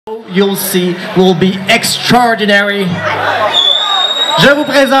You'll see will be extraordinary. Je vous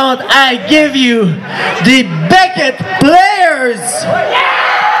présente, I give you the Becket Players.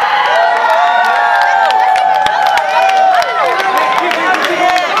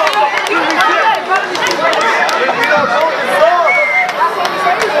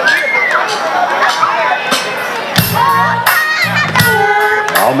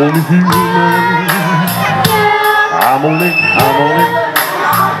 I'm only human.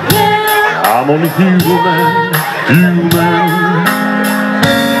 I'm only human.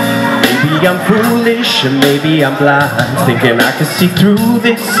 Maybe I'm foolish and maybe I'm blind, thinking I can see through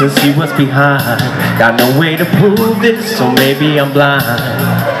this and see what's behind. Got no way to prove this, so maybe I'm blind.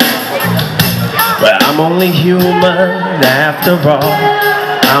 But I'm only human after all.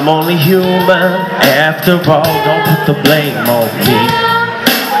 I'm only human after all. Don't put the blame on me.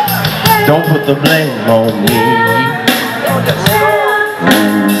 Don't put the blame on me.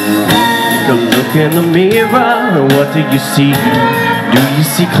 Look in the mirror, what do you see? Do you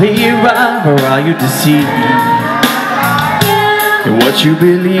see clearer, or are you deceived in what you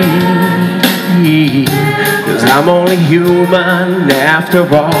believe? 'Cause I'm only human after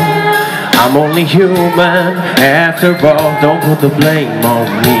all. I'm only human after all. Don't put the blame on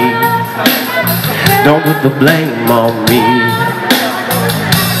me. Don't put the blame on me.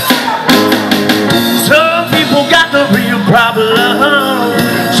 Some people got the real problem.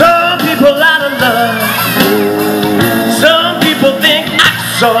 Some people out of love. Some people think I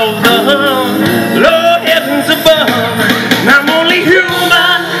solve them. Lord heavens above. And I'm only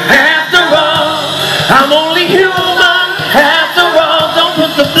human after all. I'm only human after all. Don't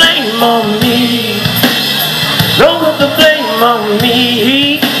put the blame on me. Don't put the blame on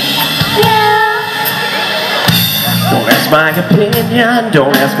me. Don't ask my opinion,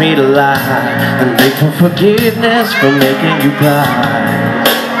 don't ask me to lie. And beg for forgiveness for making you cry.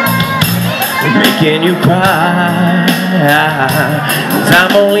 Making you cry. 'Cause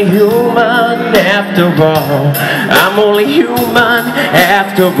I'm only human after all. I'm only human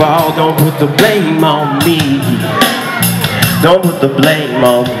after all. Don't put the blame on me. Don't put the blame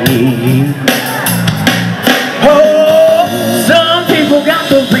on me.